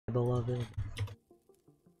beloved.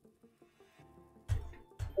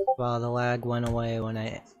 Wow, the lag went away when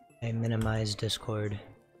I minimized Discord.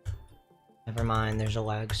 Never mind, there's a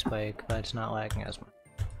lag spike, but it's not lagging as much.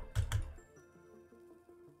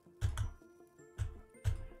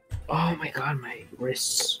 Oh my god, my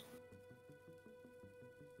wrists.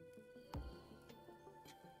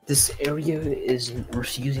 This area is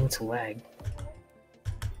refusing to lag.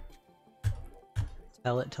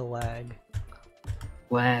 Tell it to lag.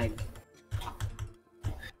 Lag.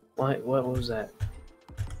 What was that?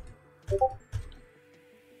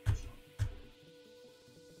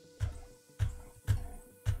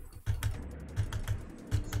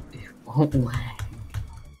 Oh, lag.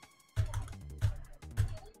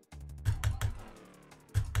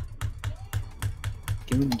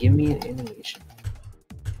 Give me an animation.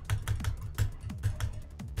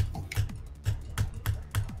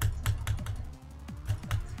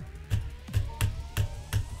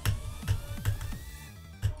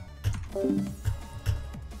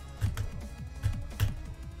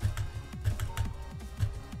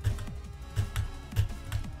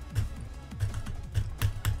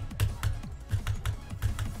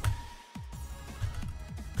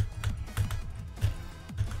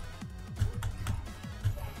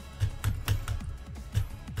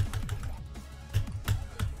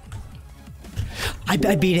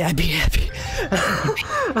 I beat it, I beat it.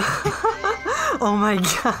 Oh my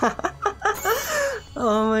god.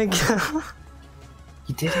 Oh my god.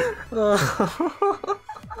 You did it. Oh.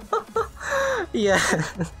 Yeah.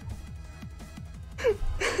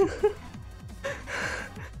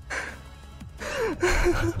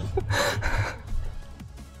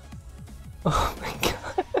 Oh my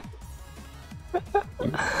god.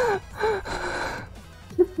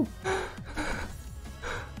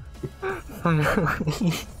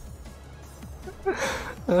 Finally.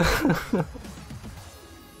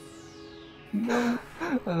 No.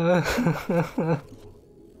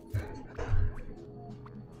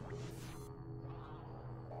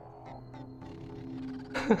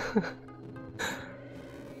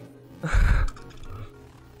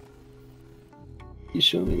 You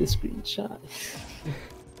show me the screenshot.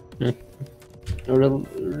 or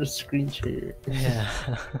a screen share. Yeah.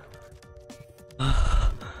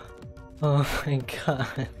 Oh my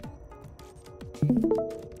god.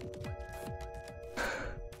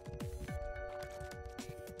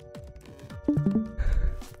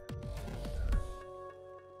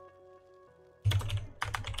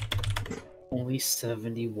 Only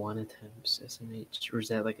 71 attempts, SMH. Or is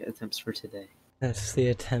that like attempts for today? That's the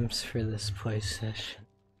attempts for this play session.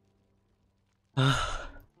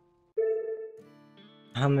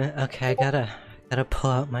 Okay, I gotta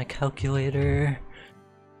pull out my calculator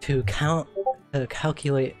to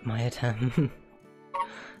calculate my attempt.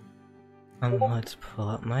 Let's pull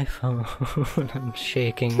up my phone. I'm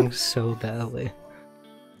shaking so badly.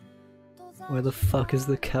 Where the fuck is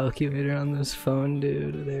the calculator on this phone,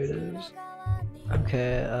 dude? There it is.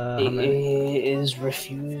 Okay, it is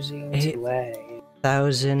refusing to lag.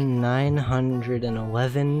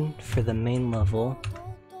 8,911 for the main level.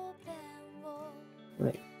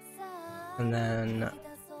 Right. And then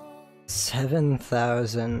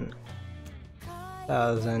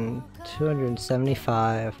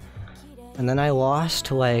 7,275. And then I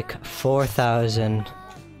lost like 4,000.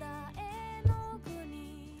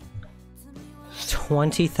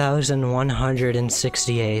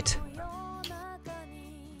 20,168.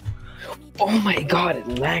 Oh my god, it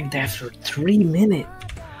lagged after 3 minutes.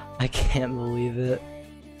 I can't believe it.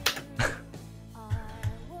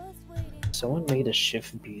 Someone made a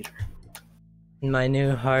shift beater. My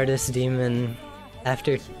new hardest demon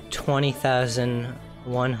after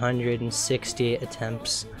 20,168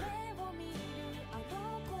 attempts.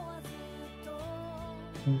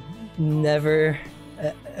 Never,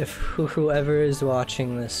 whoever is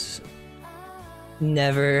watching this,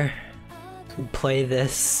 never play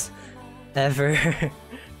this, ever.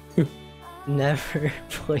 Never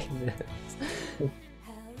play this.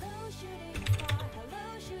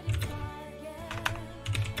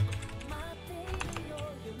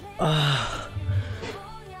 Oh,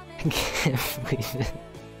 I can't believe it.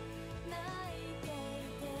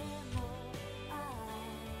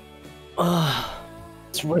 Oh,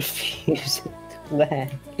 It's refusing to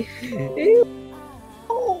lag.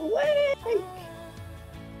 Oh, lag!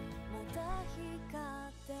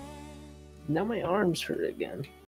 Now my arms hurt again.